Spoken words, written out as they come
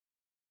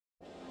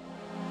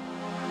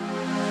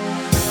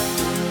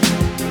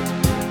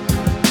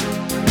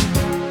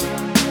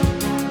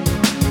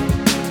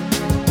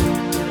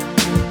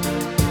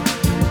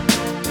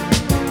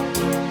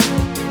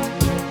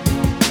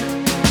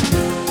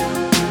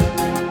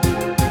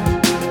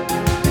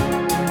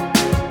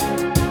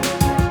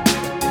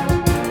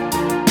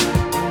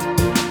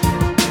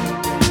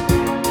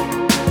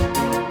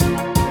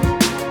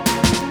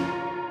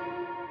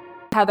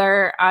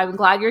Heather. I'm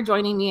glad you're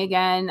joining me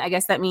again. I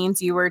guess that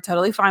means you were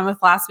totally fine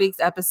with last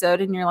week's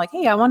episode and you're like,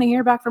 hey, I want to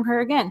hear back from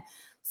her again.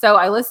 So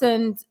I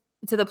listened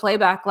to the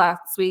playback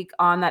last week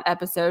on that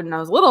episode and I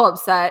was a little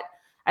upset.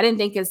 I didn't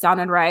think it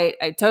sounded right.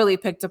 I totally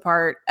picked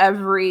apart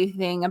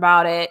everything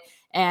about it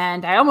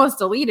and I almost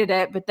deleted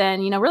it. But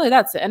then, really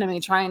that's the enemy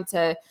trying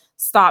to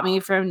stop me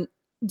from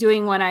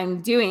doing what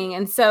I'm doing.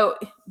 And so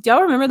do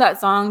y'all remember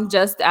that song,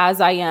 Just As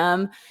I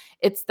Am?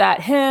 It's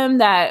that hymn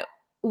that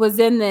was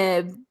in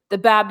the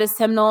Baptist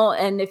hymnal.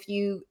 And if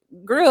you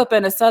grew up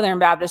in a Southern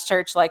Baptist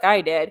church like I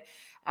did,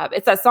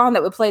 it's that song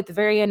that would play at the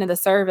very end of the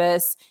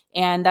service.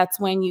 And that's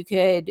when you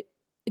could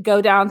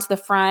go down to the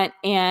front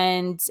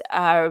and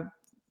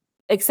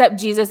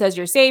accept Jesus as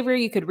your savior.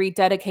 You could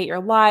rededicate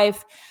your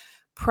life,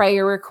 pray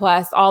your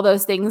request, all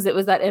those things. It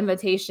was that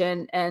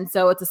invitation. And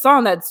so it's a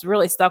song that's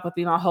really stuck with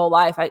me my whole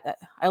life.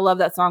 I love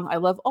that song. I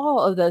love all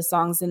of those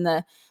songs in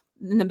the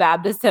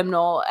Baptist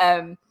hymnal.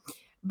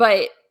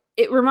 But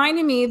it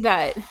reminded me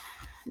that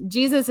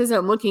Jesus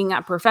isn't looking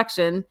at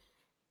perfection.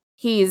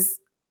 He's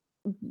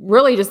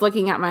really just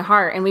looking at my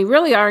heart. And we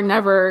really are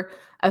never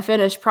a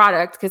finished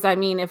product. Because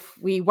if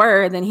we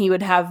were, then he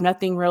would have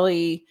nothing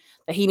really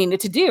that he needed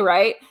to do,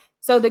 right?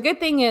 So the good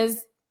thing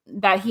is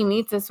that he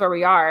meets us where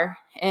we are.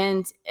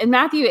 And in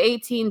Matthew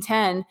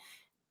 18:10,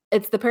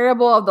 it's the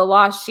parable of the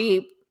lost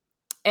sheep.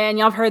 And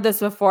y'all have heard this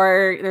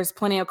before. There's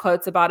plenty of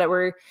quotes about it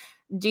where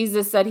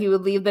Jesus said he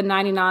would leave the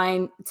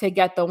 99 to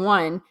get the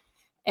one.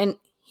 And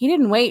he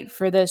didn't wait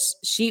for the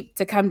sheep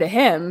to come to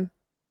him.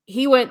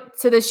 He went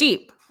to the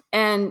sheep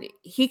and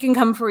he can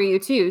come for you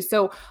too.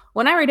 So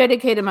when I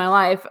rededicated my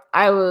life,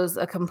 I was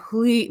a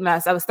complete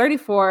mess. I was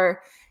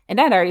 34 and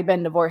I'd already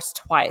been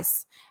divorced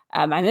twice.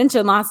 I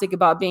mentioned last week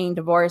about being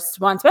divorced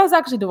once, but I was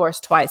actually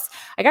divorced twice.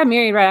 I got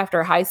married right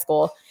after high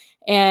school.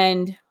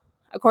 And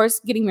of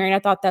course, getting married, I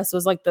thought this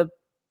was like the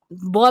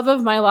love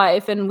of my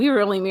life. And we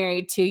were only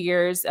married 2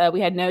 years. We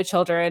had no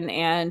children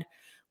and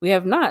we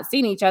have not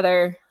seen each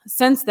other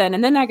since then.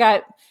 And then I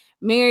got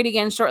married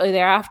again shortly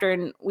thereafter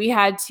and we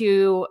had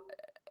 2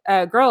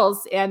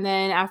 girls. And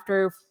then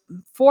after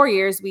 4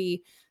 years,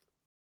 we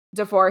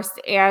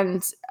divorced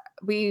and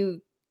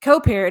we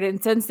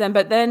co-parented since then.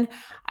 But then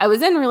I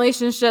was in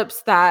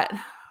relationships that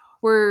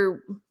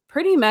were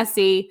pretty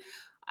messy.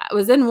 I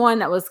was in one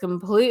that was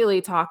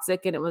completely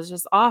toxic and it was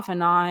just off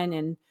and on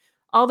and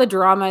all the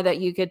drama that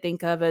you could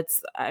think of.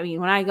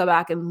 When I go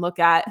back and look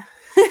at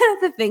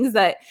the things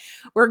that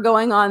were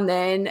going on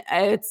then,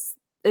 it's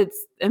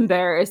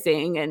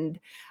embarrassing. And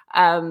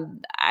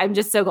I'm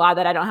just so glad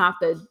that I don't have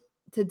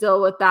to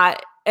deal with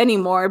that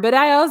anymore. But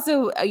I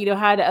also,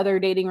 had other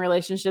dating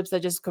relationships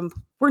that just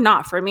were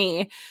not for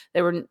me.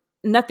 They were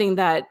nothing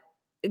that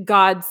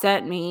God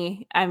sent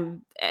me.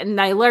 And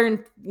I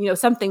learned,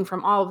 something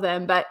from all of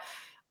them. But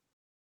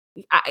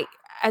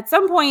at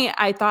some point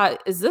I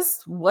thought, is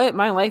this what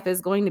my life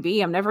is going to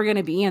be? I'm never going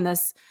to be in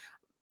this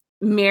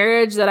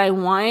marriage that I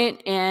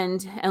want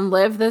and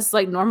live this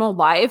like normal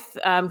life.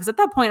 Because at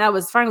that point I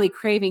was finally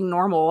craving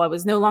normal. I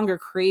was no longer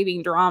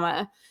craving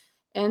drama.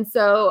 And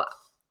so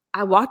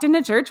I walked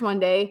into church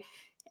one day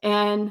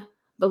and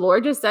the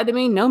Lord just said to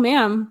me, no,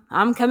 ma'am,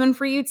 I'm coming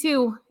for you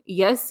too.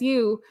 Yes,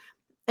 you.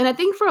 And I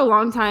think for a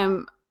long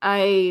time,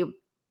 I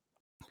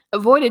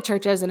avoided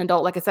church as an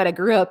adult. Like I said, I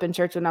grew up in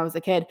church when I was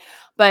a kid,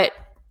 but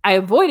I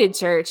avoided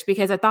church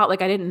because I thought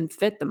like I didn't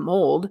fit the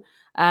mold.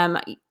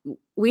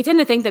 We tend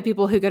to think that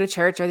people who go to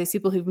church are these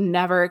people who've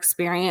never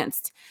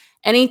experienced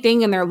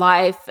anything in their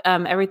life.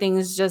 Everything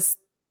is just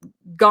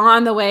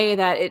gone the way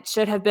that it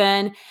should have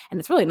been. And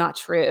it's really not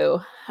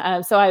true.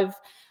 So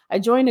I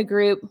joined a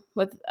group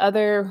with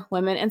other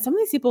women and some of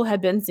these people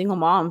had been single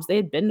moms. They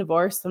had been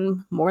divorced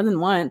more than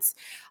once,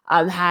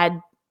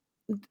 had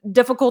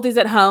difficulties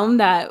at home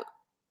that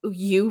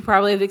you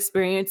probably have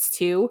experienced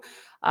too,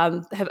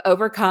 have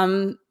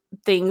overcome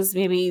things,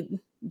 maybe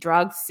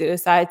drugs,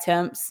 suicide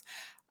attempts,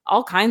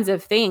 all kinds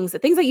of things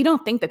that you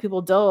don't think that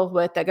people deal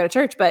with that go to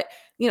church. But,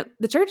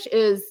 the church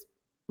is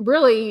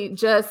really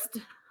just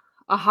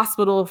a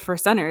hospital for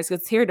sinners.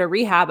 It's here to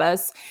rehab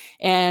us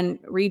and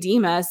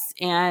redeem us.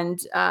 And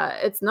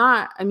it's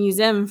not a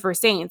museum for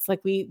saints like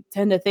we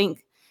tend to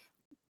think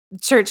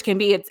church can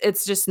be.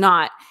 It's just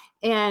not.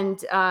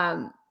 And,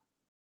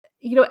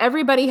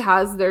 everybody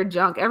has their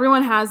junk.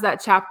 Everyone has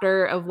that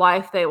chapter of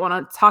life they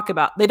want to talk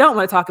about. They don't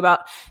want to talk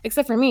about,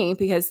 except for me,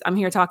 because I'm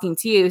here talking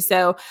to you.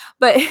 So,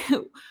 but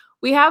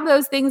we have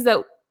those things that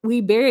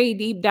we bury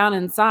deep down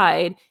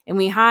inside and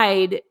we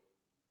hide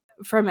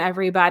from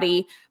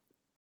everybody.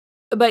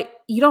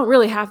 But you don't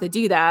really have to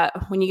do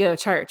that when you go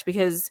to church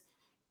because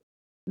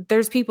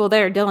there's people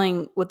there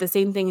dealing with the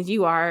same things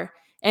you are.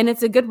 And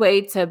it's a good way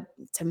to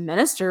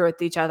minister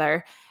with each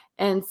other.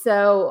 And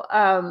so,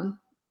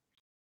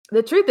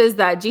 the truth is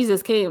that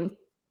Jesus came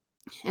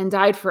and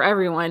died for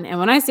everyone. And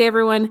when I say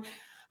everyone,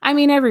 I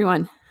mean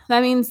everyone.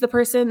 That means the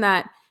person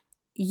that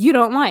you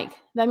don't like.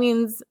 That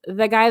means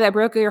the guy that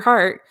broke your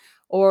heart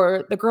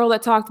or the girl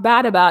that talked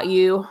bad about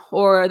you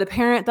or the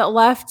parent that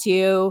left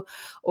you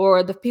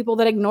or the people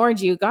that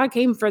ignored you. God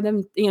came for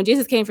them.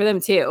 Jesus came for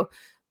them too.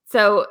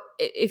 So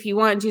if you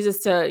want Jesus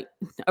to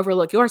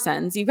overlook your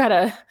sins, you got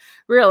to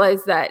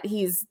realize that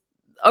he's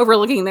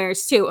overlooking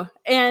theirs too.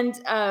 And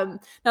now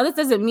this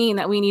doesn't mean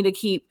that we need to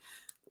keep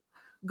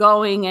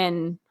going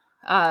and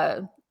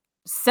uh,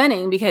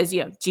 sinning because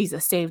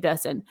Jesus saved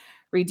us and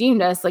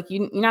redeemed us. Like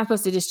you're not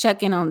supposed to just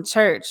check in on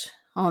church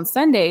on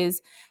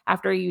Sundays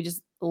after you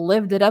just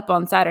lived it up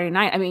on Saturday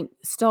night. I mean,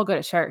 still go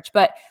to church,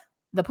 but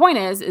the point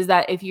is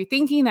that if you're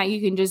thinking that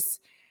you can just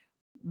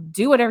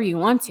do whatever you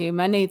want to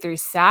Monday through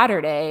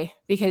Saturday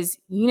because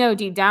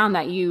deep down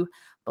that you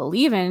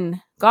believe in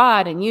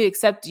God and you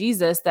accept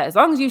Jesus, that as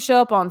long as you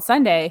show up on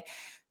Sunday,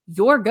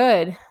 you're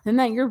good, then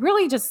that you're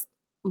really just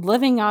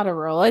living out a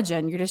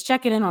religion. You're just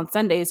checking in on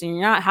Sundays and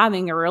you're not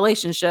having a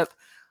relationship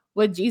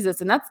with Jesus.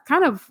 And that's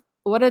kind of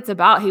what it's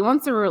about. He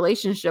wants a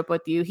relationship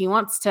with you. He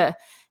wants to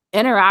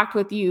interact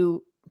with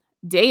you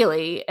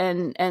daily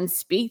and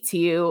speak to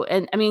you.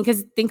 And I mean,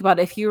 because think about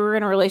it, if you were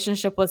in a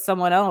relationship with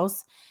someone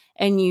else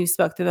and you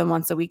spoke to them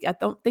once a week, I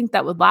don't think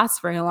that would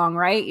last very long,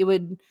 right? It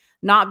would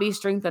not be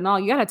strength and all.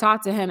 You got to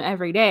talk to him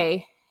every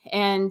day.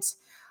 And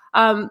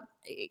um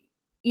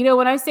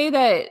when I say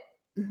that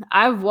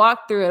I've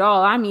walked through it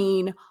all, I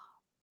mean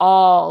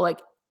all, like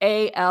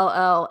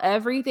ALL,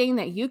 everything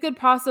that you could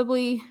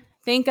possibly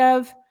think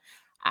of.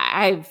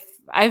 I've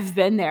I've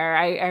been there.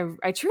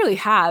 I truly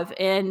have,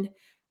 and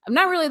I'm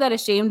not really that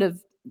ashamed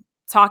of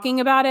talking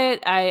about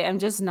it. I am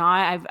just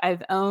not.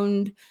 I've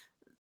owned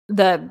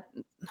the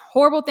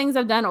horrible things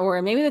I've done,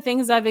 or maybe the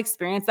things I've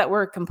experienced that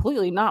were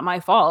completely not my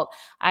fault.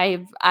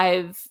 I've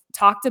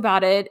talked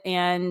about it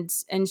and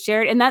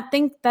shared, and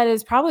that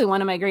is probably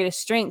one of my greatest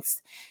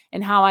strengths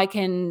in how I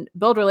can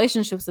build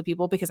relationships with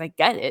people because I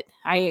get it.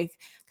 I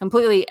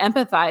completely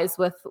empathize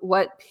with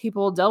what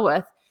people deal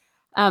with.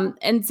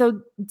 And so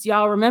do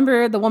y'all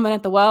remember the woman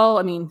at the well?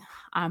 I mean,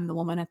 I'm the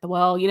woman at the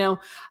well,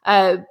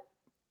 uh,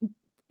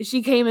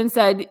 she came and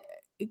said,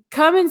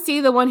 come and see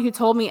the one who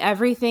told me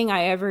everything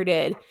I ever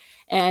did.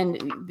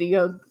 And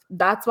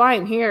that's why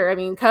I'm here. I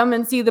mean, come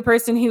and see the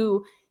person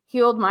who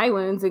healed my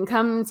wounds and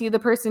come and see the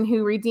person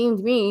who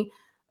redeemed me.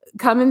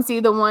 Come and see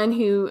the one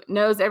who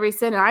knows every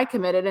sin I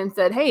committed and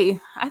said, hey,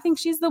 I think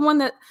she's the one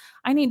that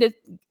I need to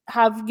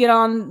have get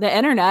on the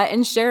internet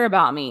and share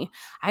about me.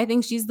 I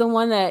think she's the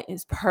one that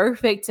is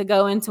perfect to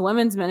go into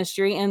women's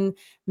ministry and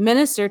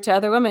minister to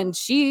other women.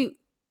 She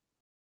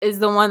is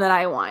the one that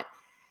I want.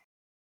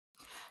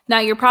 Now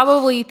you're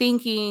probably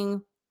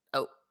thinking,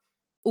 oh,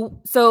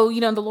 so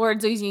the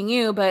Lord's using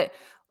you, but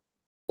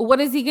what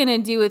is he going to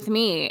do with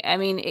me? I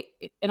mean,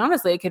 and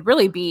honestly, it could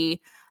really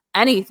be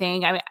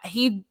anything. I mean,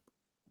 he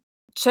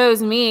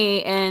chose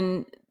me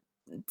and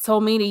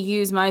told me to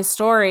use my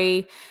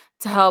story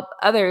to help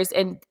others,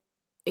 and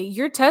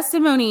your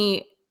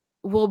testimony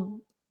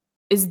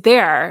is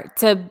there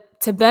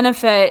to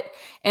benefit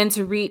and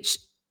to reach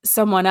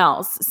someone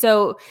else.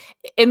 So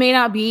it may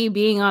not be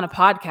being on a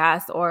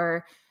podcast,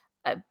 or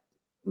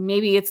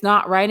maybe it's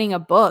not writing a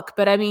book,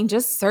 but I mean,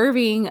 just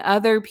serving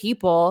other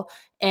people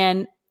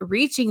and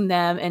reaching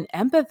them and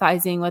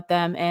empathizing with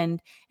them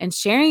and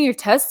sharing your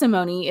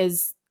testimony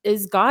is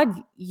God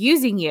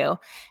using you.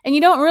 And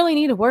you don't really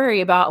need to worry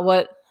about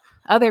what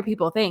other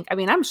people think. I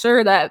mean, I'm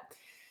sure that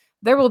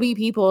there will be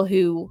people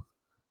who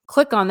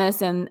click on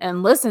this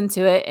and listen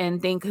to it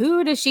and think,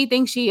 who does she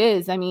think she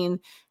is? I mean,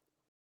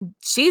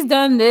 she's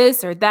done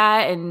this or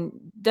that, and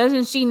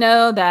doesn't she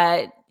know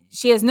that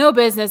she has no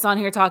business on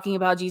here talking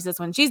about Jesus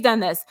when she's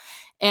done this?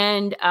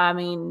 And I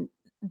mean,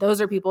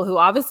 those are people who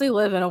obviously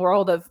live in a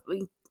world of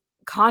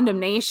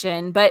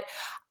condemnation. But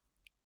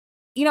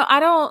I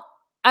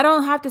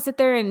don't have to sit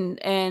there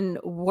and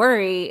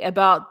worry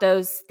about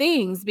those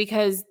things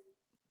because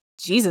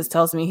Jesus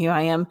tells me who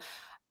I am,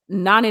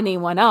 not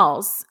anyone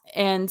else.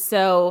 And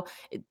so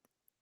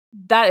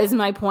that is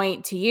my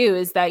point to you,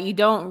 is that you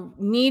don't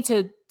need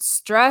to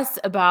stress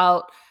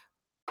about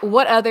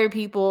what other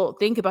people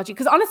think about you.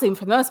 Because honestly,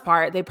 for the most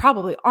part, they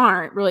probably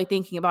aren't really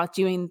thinking about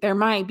you. And there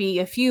might be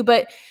a few,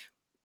 but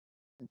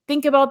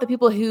think about the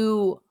people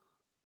who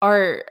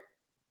are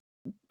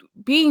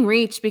being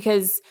reached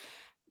because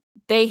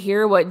they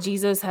hear what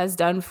Jesus has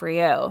done for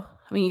you. I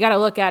mean, you got to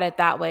look at it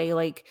that way.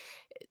 Like,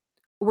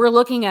 we're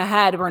looking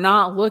ahead. We're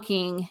not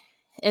looking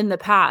in the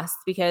past,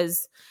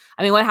 because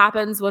I mean, what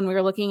happens when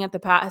we're looking at the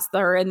past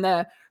or in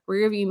the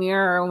rearview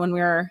mirror when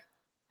we're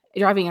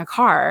driving a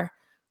car?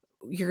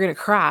 You're going to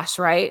crash,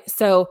 right?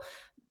 So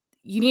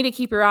you need to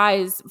keep your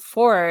eyes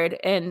forward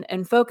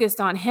and focused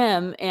on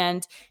him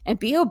and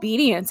be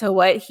obedient to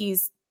what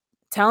he's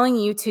telling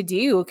you to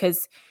do,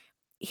 because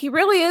he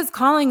really is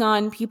calling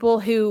on people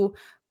who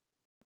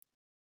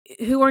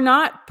are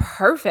not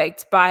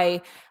perfect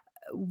by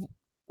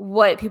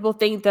what people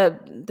think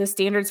the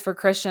standards for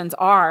Christians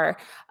are.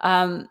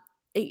 Um,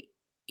 it-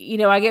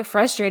 I get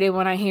frustrated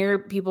when I hear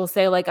people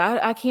say, like,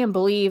 I can't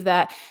believe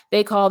that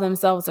they call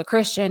themselves a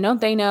Christian. Don't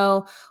they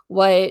know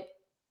what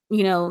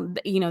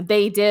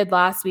they did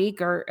last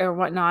week or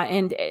whatnot?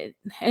 And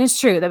it's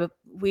true that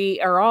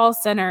we are all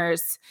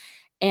sinners,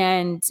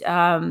 and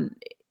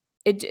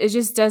it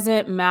just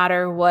doesn't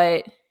matter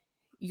what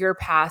your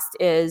past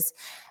is.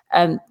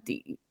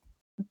 the,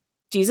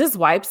 Jesus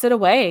wipes it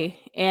away,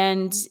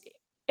 and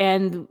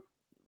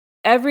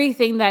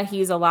everything that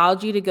he's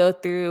allowed you to go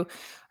through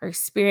or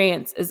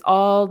experience is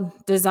all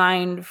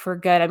designed for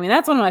good. I mean,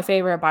 that's one of my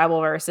favorite Bible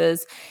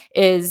verses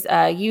is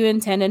you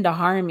intended to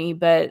harm me,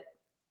 but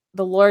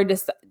the Lord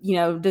just,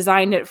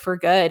 designed it for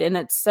good. And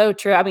it's so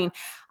true. I mean,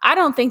 I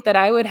don't think that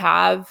I would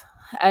have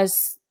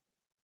as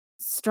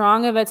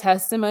strong of a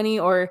testimony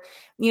or,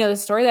 the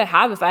story that I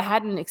have if I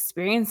hadn't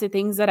experienced the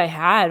things that I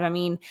had. I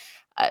mean,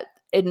 uh,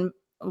 in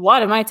a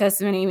lot of my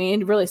testimony, I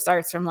mean, it really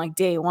starts from like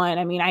day one.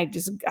 I mean,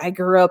 I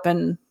grew up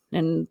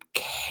in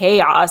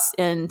chaos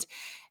and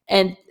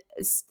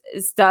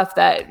stuff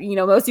that,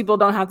 most people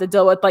don't have to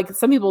deal with. Like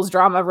some people's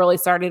drama really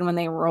started when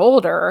they were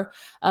older.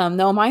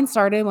 No, mine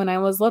started when I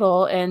was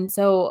little. And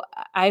so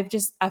I've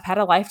had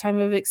a lifetime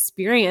of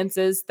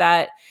experiences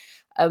that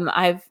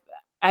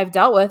I've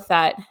dealt with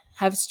that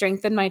have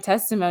strengthened my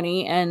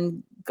testimony,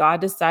 and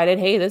God decided,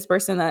 hey, this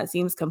person that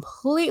seems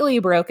completely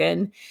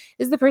broken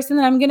is the person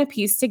that I'm going to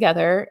piece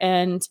together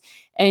and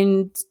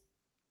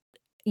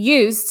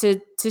use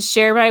to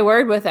share my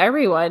word with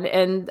everyone.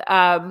 And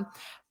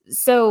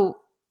so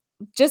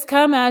just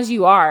come as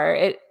you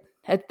are.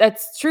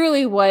 That's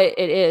truly what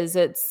it is.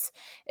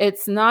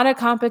 It's not a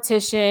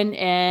competition,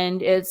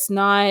 and it's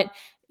not,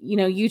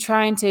 you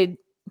trying to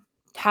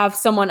have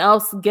someone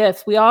else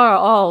gifts. We are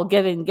all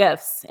given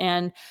gifts,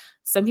 and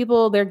some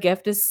people their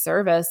gift is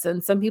service,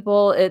 and some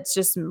people it's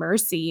just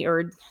mercy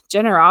or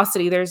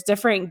generosity. There's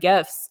different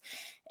gifts,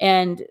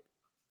 and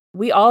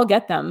we all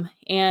get them,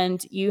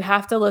 and you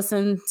have to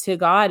listen to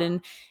God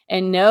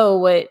and know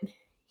what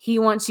he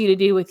wants you to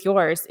do with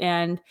yours,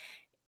 and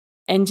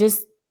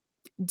just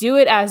do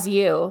it as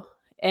you,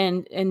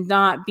 and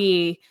not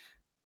be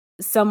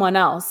someone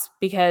else,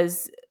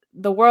 because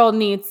the world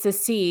needs to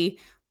see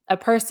a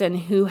person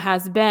who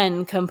has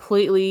been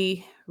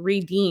completely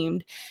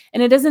redeemed.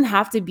 And it doesn't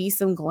have to be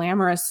some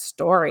glamorous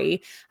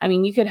story. I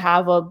mean, you could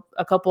have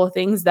a couple of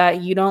things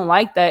that you don't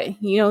like that,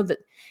 that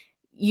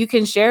you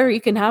can share.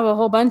 You can have a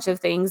whole bunch of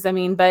things. I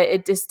mean, but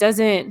it just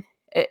doesn't,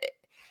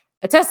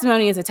 a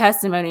testimony is a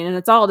testimony, and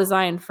it's all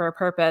designed for a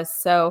purpose.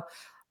 So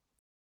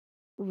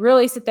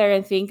really sit there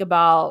and think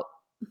about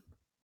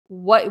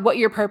what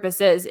your purpose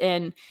is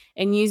in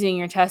using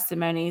your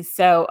testimonies.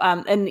 So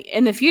and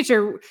in the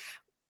future,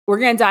 we're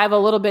going to dive a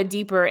little bit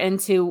deeper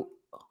into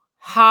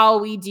how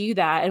we do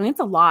that. I mean, it's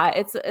a lot.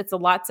 It's a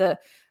lot to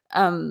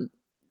um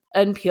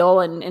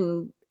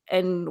unpeel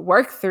and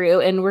work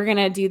through, and we're going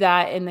to do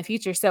that in the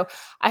future. So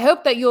I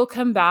hope that you'll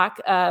come back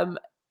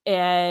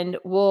and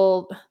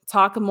we'll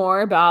talk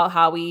more about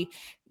how we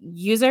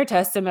use our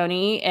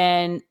testimony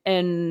and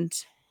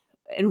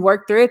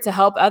work through it to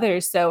help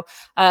others. So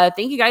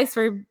thank you guys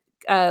for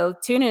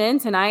tuning in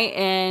tonight,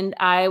 and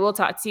I will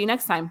talk to you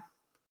next time.